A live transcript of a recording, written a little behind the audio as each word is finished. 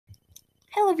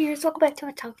Hello viewers, welcome back to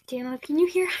my talk channel. If you're new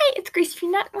here, hi, it's Grace. If you're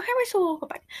not, well, hi, Marshmallows, welcome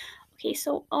back. Okay,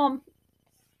 so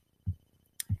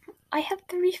I have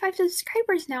 35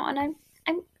 subscribers now, and I'm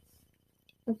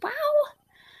wow,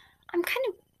 I'm kind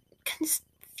of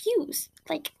confused.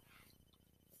 Like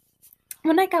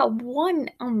when I got one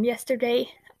yesterday,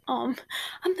 I'm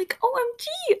like,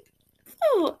 OMG,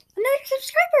 oh, another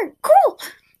subscriber, cool.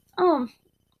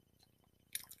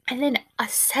 And then a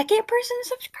second person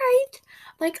subscribed,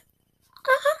 like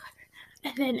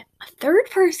and then a third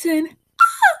person,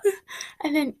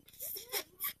 and then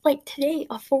like today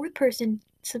a fourth person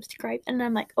subscribed, and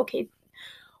I'm like, okay,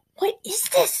 what is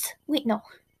this? Wait, no,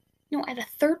 I had a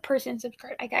third person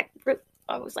subscribe.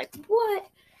 I was like, what?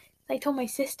 I told my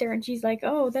sister, and she's like,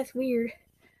 oh, that's weird.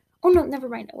 Oh no, never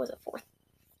mind, it was a fourth.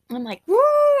 I'm like,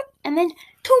 what? And then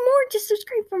two more just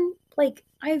subscribed from like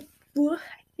I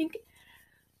think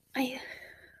I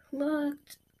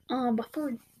looked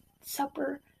before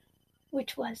supper,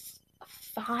 which was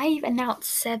 5, and now it's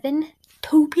 7.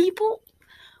 2 people.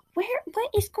 What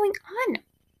is going on?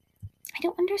 I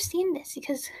don't understand this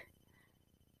because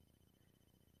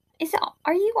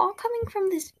are you all coming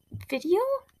from this video?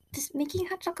 This making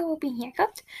hot chocolate while being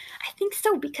handcuffed? I think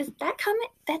so, because that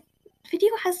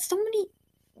video has so many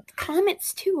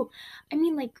comments too. I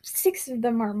mean, like 6 of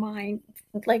them are mine,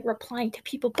 like replying to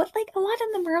people, but like a lot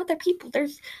of them are other people.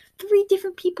 There's 3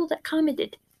 different people that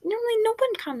commented. Normally, no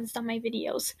one comments on my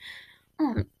videos.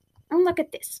 And look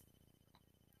at this.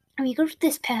 I mean, go to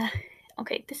this path.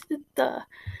 Okay, this is the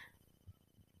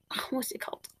what's it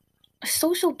called? A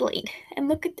social blade. And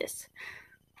look at this.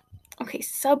 Okay,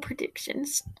 sub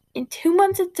predictions. In 2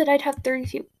 months, it said I'd have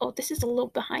 32. Oh, this is a little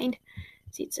behind.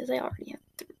 See, it says I already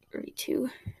have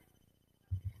 32.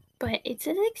 But it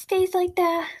says it stays like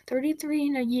that. 33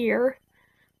 in a year.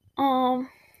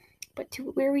 But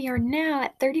to where we are now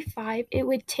at 35, it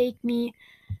would take me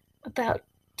about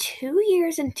 2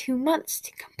 years and 2 months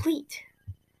to complete.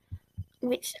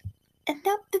 Which, and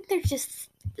now that there's just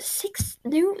 6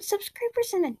 new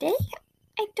subscribers in a day?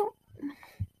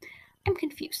 I'm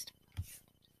confused.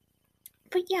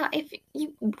 But yeah, if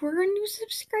you were a new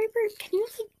subscriber, can you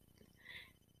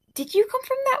did you come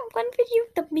from that one video,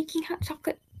 the making hot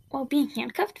chocolate while being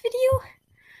handcuffed video?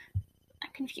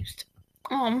 I'm confused.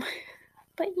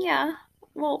 But yeah,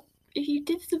 well, if you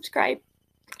did subscribe,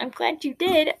 I'm glad you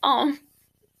did.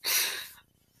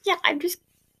 Yeah, I'm just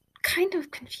kind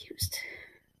of confused.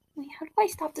 Wait, how do I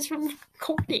stop this from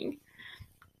recording?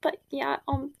 But yeah,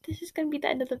 this is gonna be the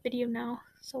end of the video now.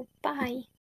 So bye.